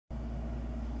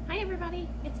Hey everybody,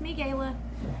 it's me Gayla,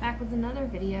 back with another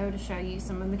video to show you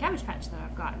some of the Cabbage Patch that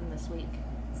I've gotten this week.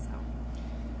 So,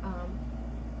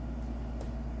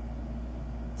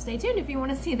 stay tuned if you want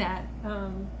to see that.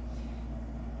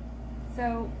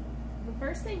 So, the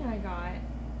first thing I got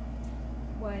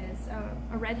was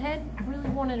a redhead. I really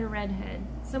wanted a redhead.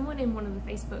 Someone in one of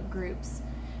the Facebook groups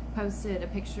posted a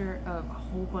picture of a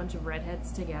whole bunch of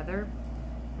redheads together.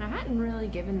 And I hadn't really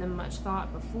given them much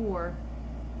thought before,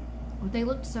 but they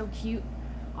looked so cute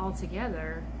all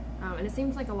together. And it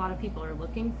seems like a lot of people are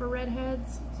looking for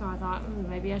redheads, so I thought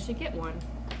maybe I should get one.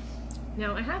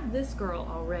 Now I have this girl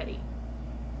already.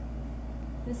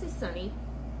 This is Sunny.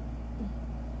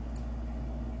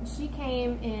 She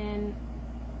came in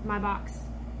my box,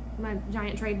 my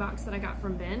giant trade box that I got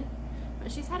from Ben.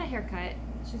 But she's had a haircut.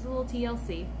 She's a little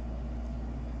TLC.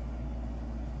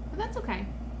 But that's okay.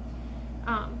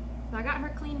 So I got her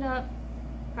cleaned up,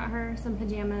 got her some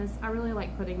pajamas. I really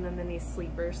like putting them in these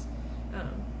sleepers.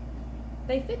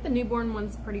 They fit the newborn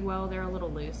ones pretty well. They're a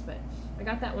little loose, but I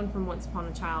got that one from Once Upon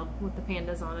a Child with the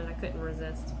pandas on it. I couldn't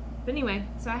resist. But anyway,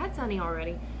 so I had Sunny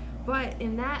already. But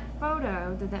in that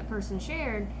photo that that person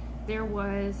shared, there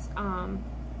was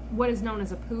what is known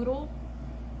as a poodle,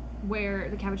 where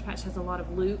the Cabbage Patch has a lot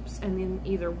of loops and then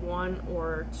either one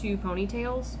or two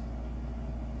ponytails.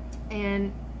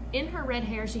 And in her red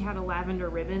hair, she had a lavender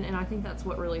ribbon, and I think that's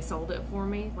what really sold it for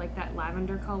me, like that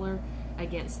lavender color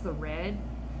against the red.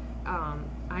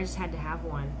 I just had to have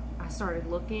one. I started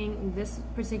looking. This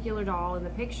particular doll in the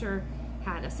picture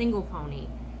had a single pony,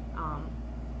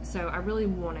 so I really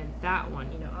wanted that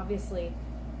one. You know, obviously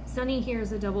Sunny here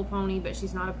is a double pony, but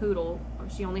she's not a poodle.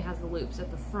 She only has the loops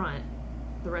at the front.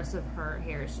 The rest of her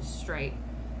hair is just straight.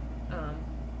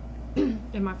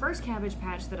 In my first Cabbage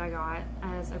Patch that I got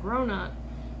as a grown-up,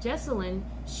 Jesselyn,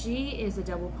 she is a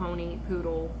double pony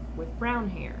poodle with brown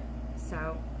hair.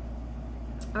 So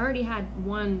I already had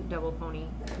one double pony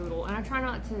poodle, and I try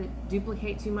not to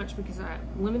duplicate too much because I'm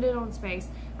limited on space.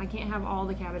 I can't have all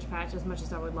the Cabbage Patch as much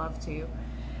as I would love to.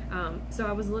 So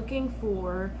I was looking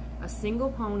for a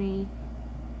single pony,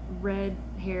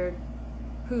 red-haired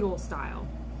poodle style.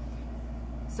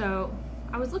 So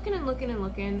I was looking and looking and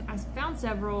looking. I found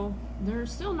several. They're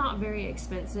still not very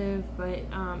expensive, but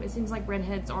it seems like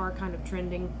redheads are kind of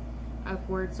trending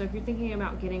upward. So if you're thinking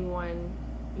about getting one,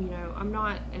 you know, I'm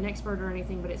not an expert or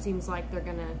anything, but it seems like they're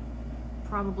gonna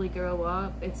probably go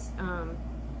up. It's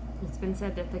been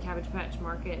said that the Cabbage Patch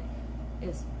market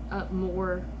is up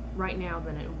more right now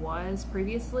than it was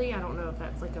previously. I don't know if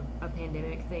that's like a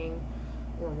pandemic thing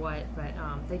or what, but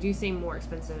they do seem more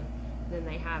expensive than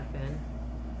they have been.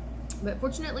 But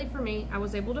fortunately for me, I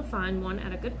was able to find one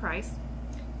at a good price.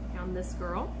 I found this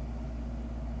girl.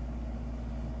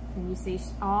 And you see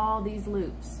all these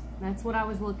loops. That's what I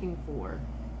was looking for.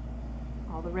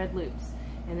 All the red loops.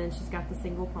 And then she's got the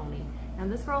single pony. Now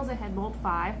this girl's a head mold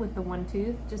 5 with the one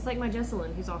tooth, just like my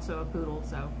Jesselyn, who's also a poodle.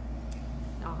 So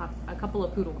I'll have a couple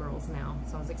of poodle girls now.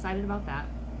 So I was excited about that.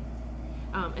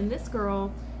 And this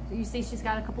girl, you see she's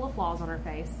got a couple of flaws on her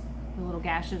face. The little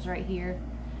gashes right here.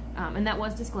 And that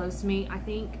was disclosed to me. I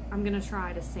think I'm going to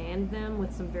try to sand them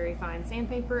with some very fine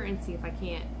sandpaper and see if I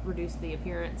can't reduce the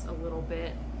appearance a little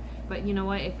bit. But you know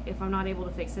what, if I'm not able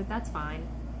to fix it, that's fine.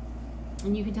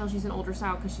 And you can tell she's an older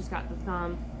style because she's got the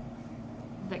thumb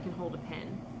that can hold a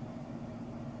pen.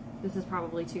 This is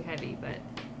probably too heavy, but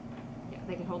yeah,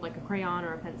 they can hold like a crayon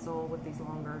or a pencil with these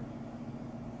longer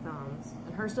thumbs.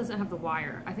 And hers doesn't have the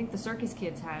wire. I think the circus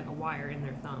kids had a wire in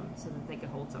their thumb so that they could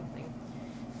hold something.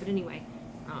 But anyway,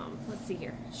 let's see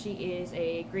here. She is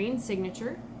a green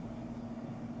signature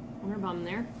on her bum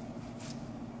there.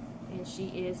 And she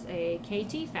is a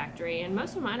KT factory, and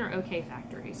most of mine are OK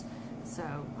factories. So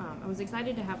I was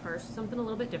excited to have her, something a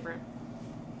little bit different.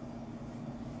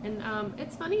 And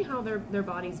it's funny how their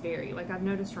bodies vary. Like I've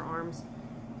noticed her arms,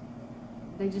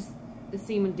 they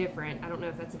seem different. I don't know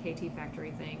if that's a KT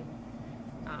factory thing,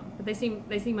 but they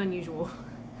seem unusual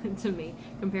to me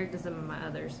compared to some of my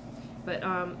others. But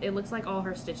it looks like all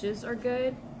her stitches are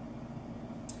good.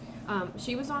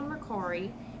 She was on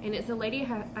Mercari, and it's a lady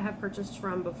I have purchased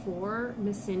from before,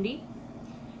 Miss Cindy.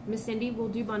 Miss Cindy will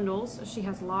do bundles. She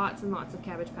has lots and lots of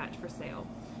Cabbage Patch for sale.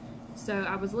 So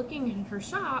I was looking in her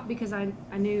shop because I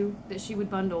knew that she would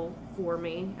bundle for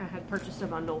me. I had purchased a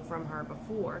bundle from her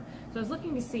before. So I was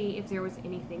looking to see if there was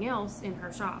anything else in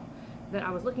her shop that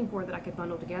I was looking for that I could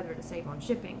bundle together to save on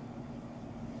shipping.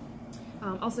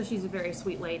 Also, she's a very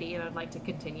sweet lady, and I'd like to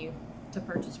continue to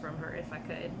purchase from her if I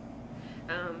could.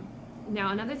 Now,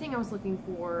 another thing I was looking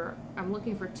for, I'm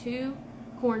looking for 2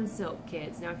 Cornsilk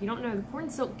kids. Now, if you don't know, the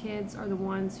Cornsilk kids are the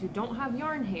ones who don't have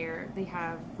yarn hair, they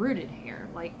have rooted hair,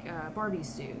 like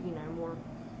Barbies do, you know,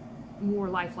 more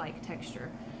lifelike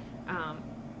texture.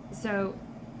 So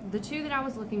the two that I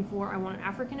was looking for, I want an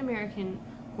African American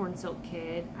Cornsilk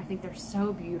kid. I think they're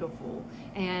so beautiful.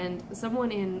 And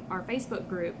someone in our Facebook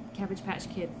group, Cabbage Patch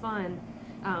Kid Fun,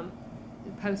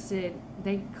 posted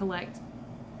they collect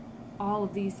all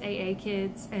of these AA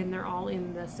kids, and they're all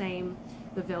in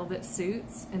the velvet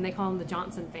suits, and they call them the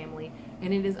Johnson family,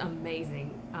 and it is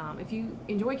amazing. If you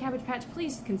enjoy Cabbage Patch,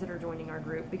 please consider joining our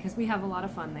group because we have a lot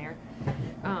of fun there.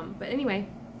 But anyway,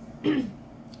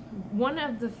 one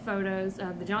of the photos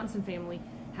of the Johnson family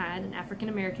had an African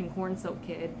American Cornsilk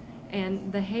kid,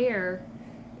 and the hair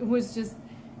was just,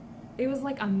 it was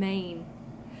like a mane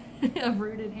of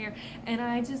rooted hair, and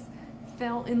I just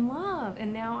fell in love,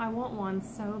 and now I want one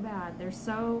so bad. They're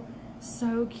so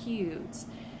cute.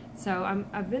 So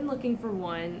I've been looking for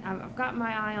one. I've got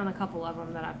my eye on a couple of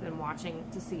them that I've been watching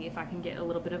to see if I can get a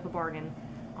little bit of a bargain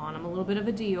on them, a little bit of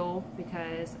a deal,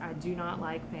 because I do not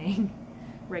like paying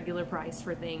regular price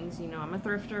for things. You know, I'm a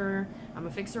thrifter, I'm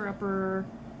a fixer-upper,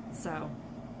 so,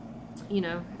 you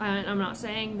know, I'm not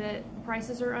saying that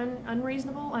prices are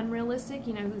unreasonable, unrealistic.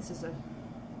 You know, this is a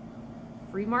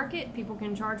free market. People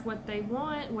can charge what they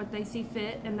want, what they see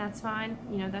fit, and that's fine.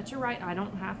 You know, that's your right. I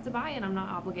don't have to buy it. I'm not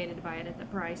obligated to buy it at the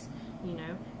price, you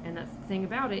know, and that's the thing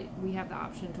about it. We have the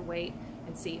option to wait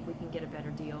and see if we can get a better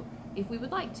deal if we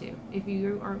would like to. If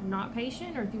you are not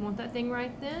patient, or if you want that thing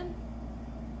right then,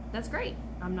 that's great.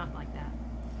 I'm not like that.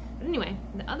 But anyway,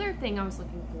 the other thing I was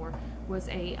looking for was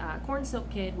a Cornsilk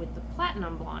kid with the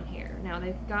platinum blonde hair. Now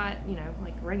they've got, you know,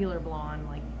 like regular blonde,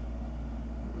 like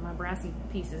my brassy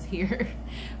pieces here,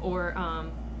 or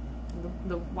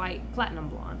the white platinum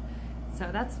blonde. So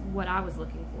that's what I was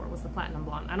looking for, was the platinum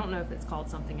blonde. I don't know if it's called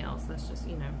something else. That's just,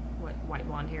 you know, what white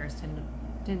blonde hairs tend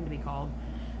to be called.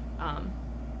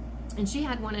 And she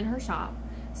had one in her shop.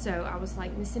 So I was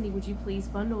like, Miss Cindy, would you please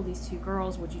bundle these two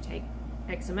girls? Would you take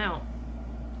X amount?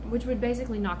 Which would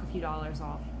basically knock a few dollars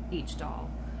off each doll,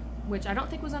 which I don't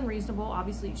think was unreasonable.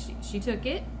 Obviously, she took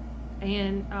it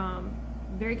and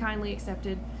very kindly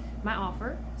accepted my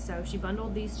offer. So she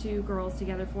bundled these two girls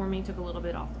together for me, took a little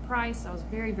bit off the price. I was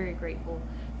very grateful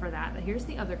for that. But here's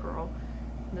the other girl,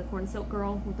 the Cornsilk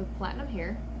girl with the platinum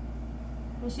hair.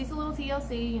 And she's a little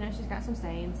TLC, you know, she's got some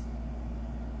stains.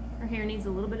 Her hair needs a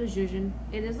little bit of zhuzhin.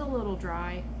 It is a little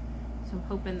dry, so I'm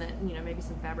hoping that, you know, maybe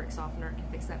some fabric softener can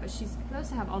fix that. But she's supposed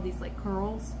to have all these like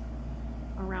curls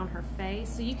around her face,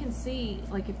 so you can see,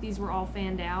 like, if these were all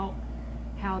fanned out,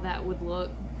 how that would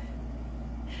look.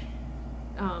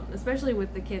 Especially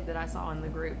with the kid that I saw in the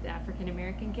group, the African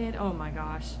American kid. Oh my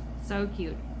gosh, so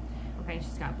cute. Okay,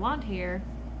 she's got blonde hair,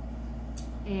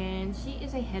 and she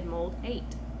is a head mold 8.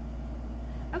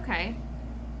 Okay,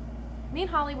 me and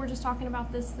Holly were just talking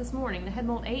about this morning. The head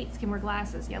mold 8s can wear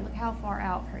glasses. Yeah, look how far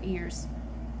out her ears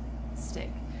stick.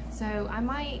 So I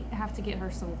might have to get her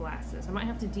some glasses. I might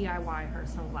have to DIY her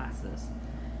some glasses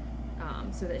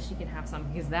so that she can have some,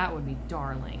 because that would be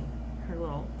darling. Her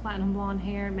little platinum blonde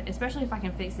hair, especially if I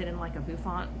can fix it in like a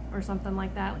bouffant or something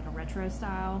like that, like a retro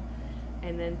style,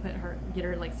 and then get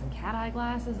her like some cat eye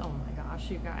glasses. Oh my gosh,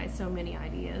 you guys, so many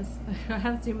ideas. I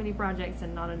have too many projects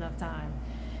and not enough time.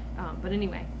 But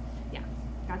anyway, yeah,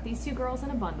 got these two girls in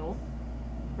a bundle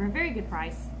for a very good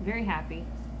price. Very happy.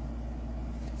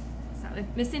 So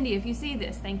Miss Cindy, if you see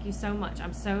this, thank you so much.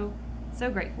 I'm so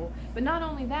grateful. But not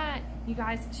only that, you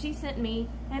guys, she sent me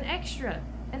an extra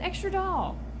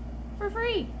doll for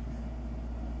free.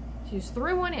 She just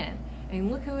threw one in,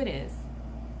 and look who it is.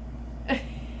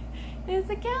 It's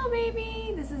a cow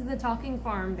baby. This is the Talking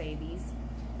Farm babies.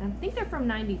 And I think they're from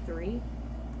 93.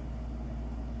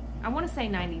 I want to say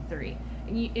 93.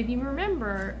 And if you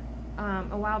remember,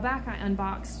 a while back I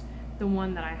unboxed the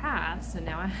one that I have, so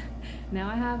now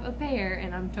I have a pair,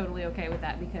 and I'm totally okay with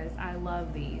that because I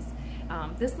love these.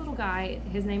 This little guy,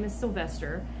 his name is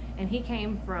Sylvester, and he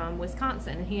came from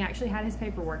Wisconsin, and he actually had his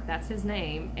paperwork. That's his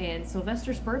name, and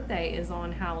Sylvester's birthday is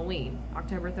on Halloween,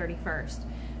 October 31st.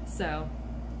 So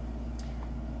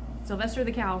Sylvester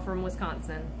the cow from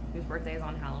Wisconsin, whose birthday is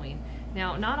on Halloween.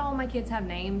 Now, not all my kids have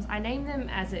names. I name them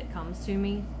as it comes to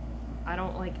me. I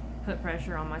don't like put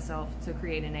pressure on myself to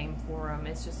create a name for them.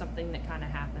 It's just something that kind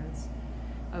of happens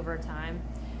over time.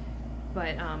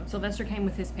 But Sylvester came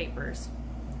with his papers,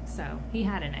 so he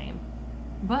had a name.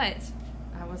 But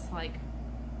I was like,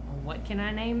 well, what can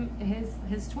I name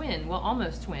his twin? Well,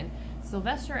 almost twin.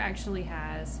 Sylvester actually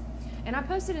has, and I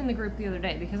posted in the group the other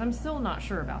day because I'm still not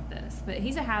sure about this, but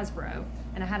he's a Hasbro,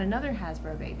 and I had another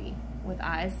Hasbro baby with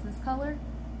eyes this color.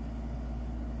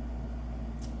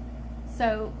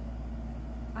 So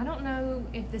I don't know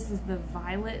if this is the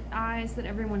violet eyes that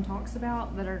everyone talks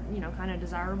about that are, you know, kind of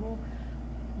desirable,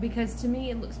 because to me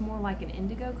it looks more like an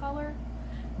indigo color.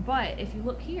 But if you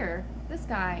look here, this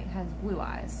guy has blue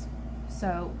eyes.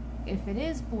 So if it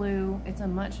is blue, it's a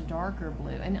much darker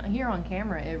blue. And here on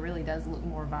camera, it really does look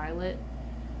more violet.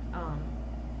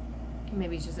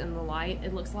 Maybe it's just in the light,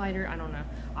 it looks lighter. I don't know.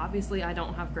 Obviously, I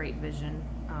don't have great vision.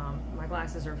 My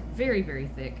glasses are very, very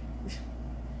thick.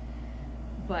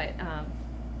 But,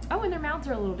 oh, and their mouths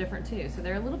are a little different too. So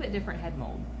they're a little bit different head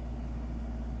mold.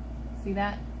 See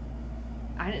that?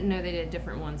 I didn't know they did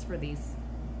different ones for these.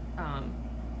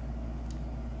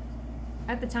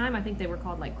 At the time, I think they were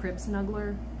called like crib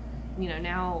snuggler. You know,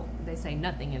 now they say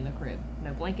nothing in the crib.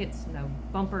 No blankets, no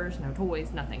bumpers, no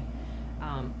toys, nothing.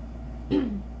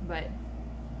 But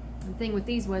the thing with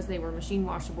these was they were machine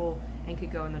washable and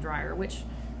could go in the dryer, which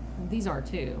these are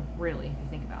too, really, if you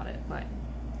think about it. But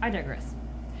I digress.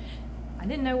 I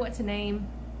didn't know what to name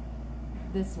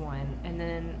this one, and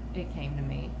then it came to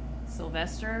me.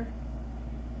 Sylvester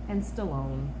and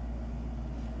Stallone.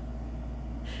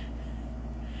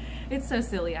 It's so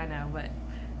silly, I know, but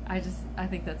I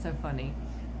think that's so funny.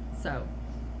 So,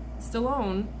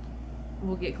 Stallone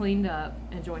will get cleaned up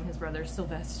and join his brother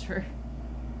Sylvester.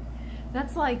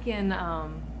 That's like in,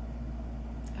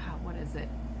 what is it?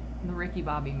 The Ricky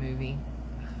Bobby movie.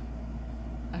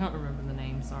 I don't remember the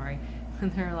name, sorry.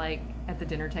 And they're like at the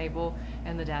dinner table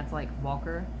and the dad's like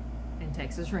Walker and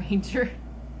Texas Ranger.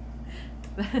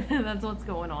 That's what's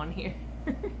going on here.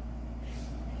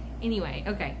 Anyway,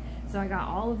 okay. So I got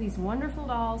all of these wonderful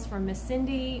dolls from Miss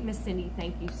Cindy. Miss Cindy,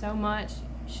 thank you so much.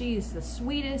 She is the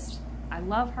sweetest. I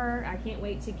love her. I can't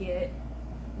wait to get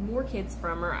more kids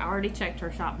from her. I already checked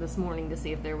her shop this morning to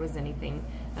see if there was anything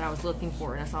that I was looking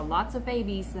for. And I saw lots of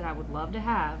babies that I would love to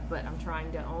have, but I'm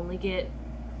trying to only get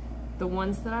the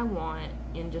ones that I want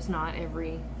and just not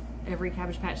every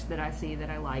Cabbage Patch that I see that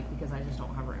I like, because I just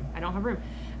don't have room. I don't have room.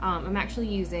 I'm actually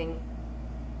using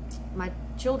my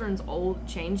children's old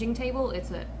changing table. It's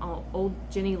an old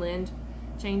Jenny Lind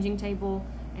changing table,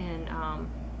 and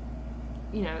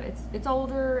you know, it's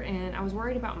older, and I was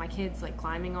worried about my kids like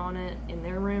climbing on it in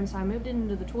their room, so I moved it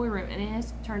into the toy room, and it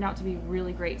has turned out to be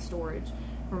really great storage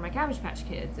for my Cabbage Patch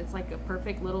Kids. It's like a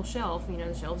perfect little shelf. You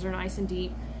know, the shelves are nice and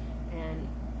deep, and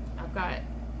I've got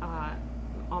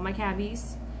all my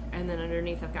cabbies, and then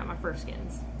underneath I've got my fur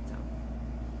skins. So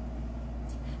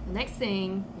the next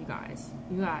thing, you guys,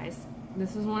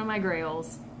 this is one of my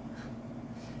grails.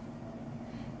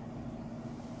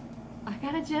 I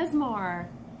got a JESMAR.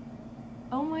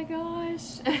 Oh my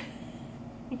gosh.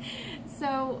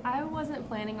 So I wasn't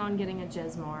planning on getting a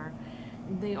JESMAR.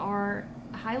 They are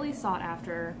highly sought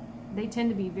after. They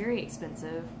tend to be very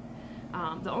expensive.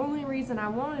 The only reason I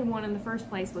wanted one in the first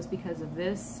place was because of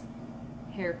this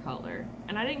hair color.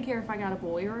 And I didn't care if I got a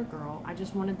boy or a girl. I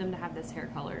just wanted them to have this hair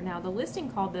color. Now the listing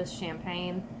called this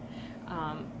champagne.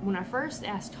 When I first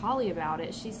asked Holly about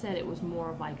it, she said it was more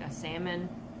of like a salmon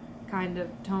kind of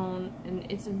tone, and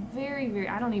it's a very, very,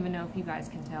 I don't even know if you guys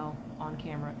can tell on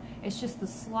camera. It's just the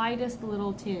slightest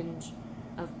little tinge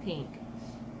of pink.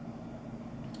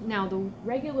 Now the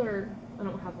regular, I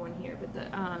don't have one here, but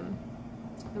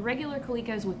the regular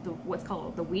Colecos with the what's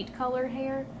called the wheat color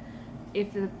hair,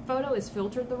 if the photo is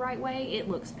filtered the right way, it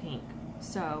looks pink.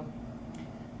 So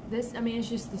this, I mean, it's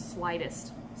just the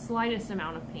slightest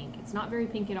amount of pink. It's not very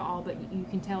pink at all, but you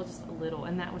can tell just a little,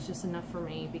 and that was just enough for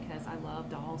me because I love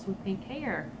dolls with pink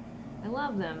hair. I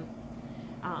love them.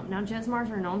 Now JESMARs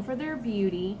are known for their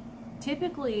beauty.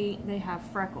 Typically they have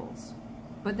freckles,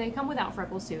 but they come without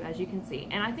freckles too, as you can see,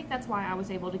 and I think that's why I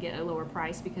was able to get a lower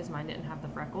price, because mine didn't have the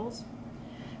freckles.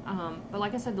 But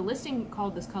like I said, the listing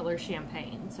called this color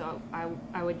champagne, so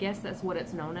I would guess that's what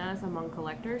it's known as among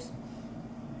collectors.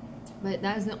 But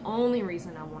that is the only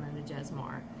reason I wanted a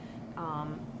JESMAR.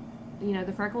 You know,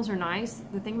 the freckles are nice.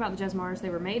 The thing about the JESMARs, they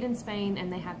were made in Spain,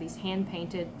 and they have these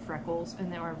hand-painted freckles,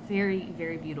 and they are very,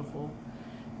 very beautiful.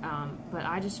 But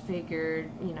I just figured,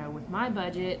 you know, with my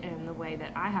budget and the way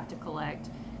that I have to collect,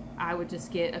 I would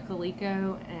just get a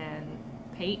Coleco and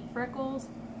paint freckles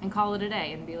and call it a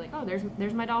day and be like, oh,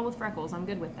 there's my doll with freckles. I'm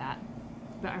good with that.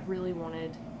 But I really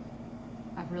wanted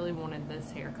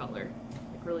this hair color,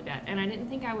 like really bad. And I didn't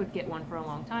think I would get one for a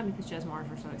long time because JESMARs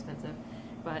were so expensive.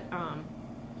 But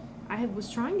I was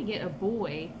trying to get a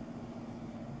boy,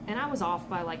 and I was off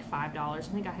by like $5. I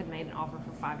think I had made an offer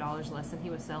for $5 less than he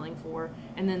was selling for.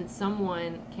 And then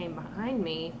someone came behind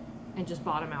me and just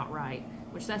bought him outright,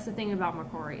 which that's the thing about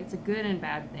Mercari. It's a good and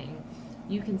bad thing.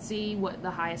 You can see what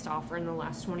the highest offer in the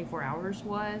last 24 hours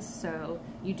was, so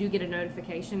you do get a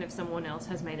notification if someone else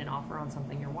has made an offer on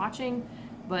something you're watching,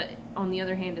 but on the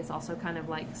other hand, it's also kind of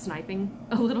like sniping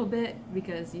a little bit,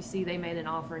 because you see they made an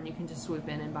offer and you can just swoop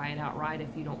in and buy it outright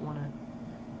if you don't want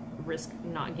to risk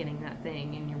not getting that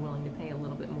thing and you're willing to pay a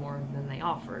little bit more than they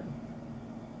offered.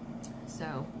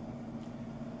 So,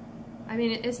 I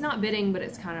mean, it's not bidding, but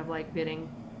it's kind of like bidding.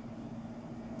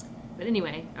 But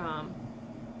anyway, I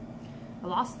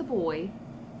lost the boy,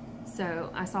 so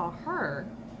I saw her.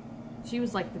 She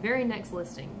was like the very next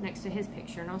listing next to his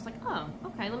picture, and I was like, oh,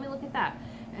 okay, let me look at that.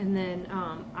 And then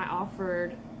I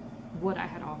offered what I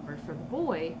had offered for the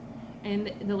boy,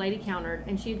 and the lady countered,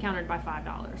 and she had countered by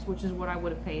 $5, which is what I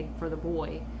would have paid for the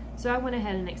boy. So I went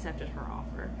ahead and accepted her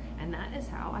offer, and that is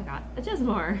how I got a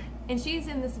JESMAR. And she's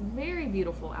in this very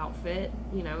beautiful outfit.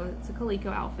 You know, it's a Coleco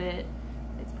outfit.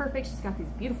 It's perfect. She's got these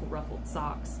beautiful ruffled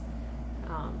socks,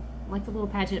 like the little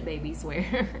pageant babies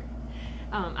wear.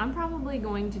 I'm probably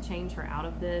going to change her out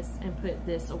of this and put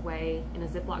this away in a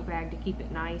Ziploc bag to keep it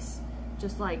nice.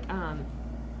 Just like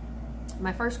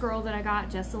my first girl that I got,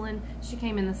 Jesselyn, she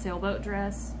came in the sailboat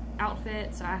dress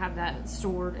outfit, so I have that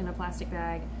stored in a plastic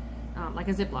bag, like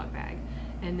a Ziploc bag.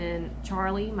 And then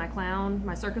Charlie, my clown,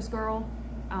 my circus girl,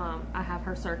 I have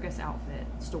her circus outfit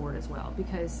stored as well,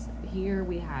 because here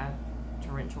we have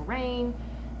torrential rain,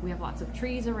 we have lots of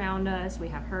trees around us, we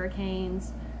have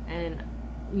hurricanes, and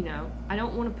you know, I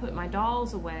don't want to put my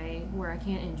dolls away where I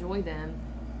can't enjoy them,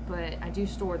 but I do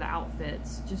store the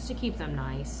outfits just to keep them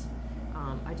nice.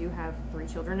 I do have 3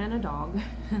 children and a dog,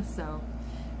 so,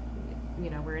 you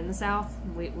know, we're in the South,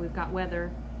 we've got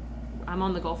weather. I'm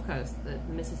on the Gulf Coast, the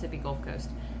Mississippi Gulf Coast,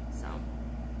 so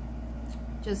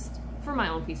just for my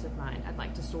own peace of mind, I'd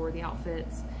like to store the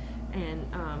outfits and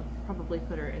probably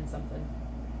put her in something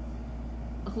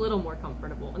a little more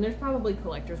comfortable. And there's probably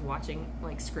collectors watching,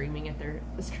 like screaming at their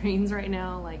screens right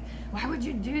now, like, why would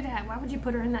you do that? Why would you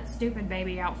put her in that stupid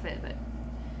baby outfit? But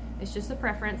it's just a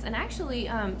preference. And actually,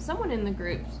 someone in the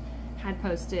groups had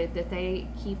posted that they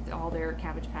keep all their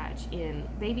Cabbage Patch in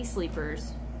baby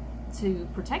sleepers to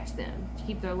protect them, to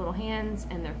keep their little hands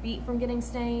and their feet from getting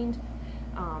stained.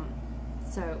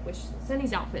 Which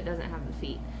Sunny's outfit doesn't have the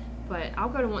feet. But I'll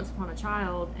go to Once Upon a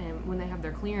Child, and when they have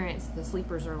their clearance, the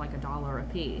sleepers are like $1 a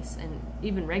piece, and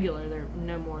even regular, they're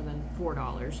no more than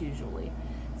 $4 usually.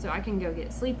 So I can go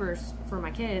get sleepers for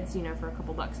my kids, you know, for a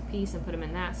couple bucks a piece, and put them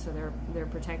in that, so they're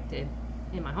protected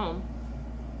in my home.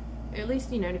 At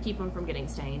least, you know, to keep them from getting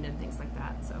stained and things like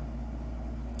that. So,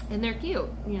 and they're cute,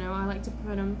 you know. I like to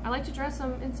put them. I like to dress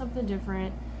them in something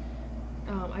different.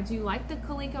 I do like the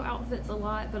Coleco outfits a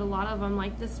lot, but a lot of them,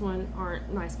 like this one,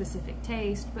 aren't my specific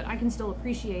taste, but I can still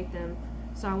appreciate them,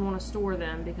 so I want to store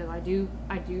them, because I do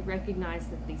recognize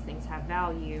that these things have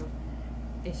value.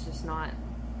 It's just not,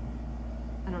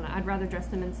 I don't know, I'd rather dress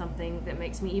them in something that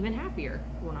makes me even happier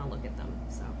when I look at them.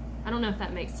 So I don't know if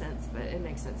that makes sense, but it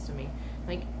makes sense to me.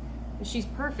 Like, she's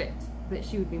perfect, but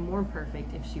she would be more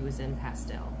perfect if she was in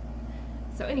pastel.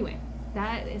 So anyway,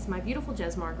 that is my beautiful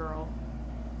JESMAR girl.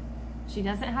 She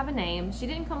doesn't have a name. She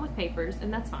didn't come with papers,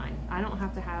 and that's fine. I don't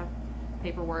have to have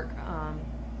paperwork.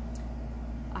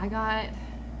 I got,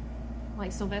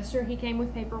 like, Sylvester, he came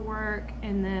with paperwork,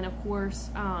 and then, of course,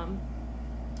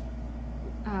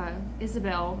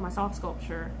 Isabel, my soft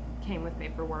sculpture, came with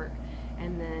paperwork,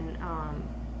 and then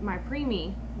my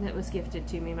preemie that was gifted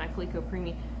to me, my Coleco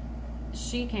preemie,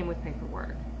 she came with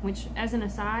paperwork, which, as an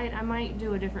aside, I might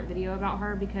do a different video about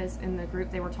her, because in the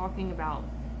group they were talking about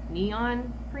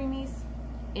neon preemies,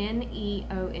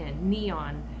 N-E-O-N,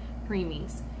 neon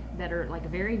preemies, that are like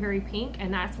very, very pink,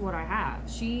 and that's what I have.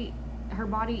 Her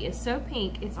body is so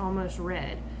pink, it's almost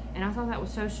red, and I thought that was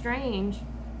so strange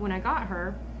when I got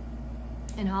her,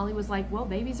 and Holly was like, well,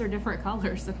 babies are different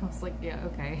colors, and I was like, yeah,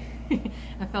 okay.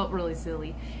 I felt really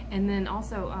silly. And then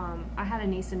also, I had a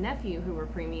niece and nephew who were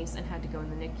preemies and had to go in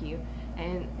the NICU,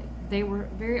 and they were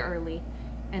very early,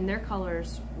 and their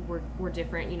colors were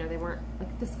different. You know, they weren't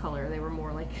like this color, they were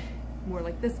more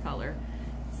like this color.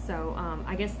 So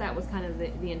I guess that was kind of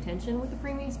the intention with the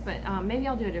preemies, but maybe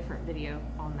I'll do a different video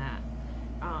on that.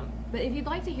 But if you'd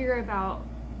like to hear about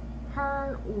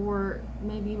her, or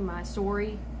maybe my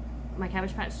story, my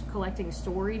Cabbage Patch collecting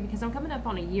story, because I'm coming up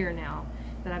on a year now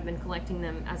that I've been collecting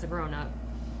them as a grown-up,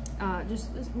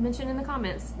 just mention in the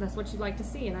comments that's what you'd like to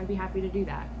see, and I'd be happy to do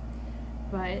that.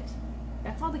 But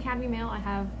that's all the Cabby mail I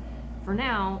have for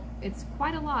now. It's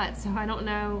quite a lot, so I don't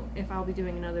know if I'll be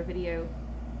doing another video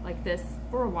like this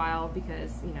for a while,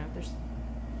 because, you know,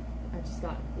 I just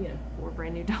got, you know, 4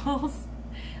 brand new dolls.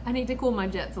 I need to cool my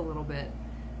jets a little bit.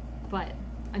 But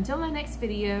until my next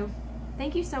video,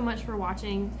 thank you so much for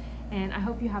watching, and I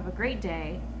hope you have a great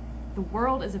day. The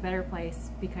world is a better place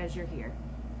because you're here.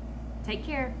 Take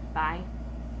care. Bye.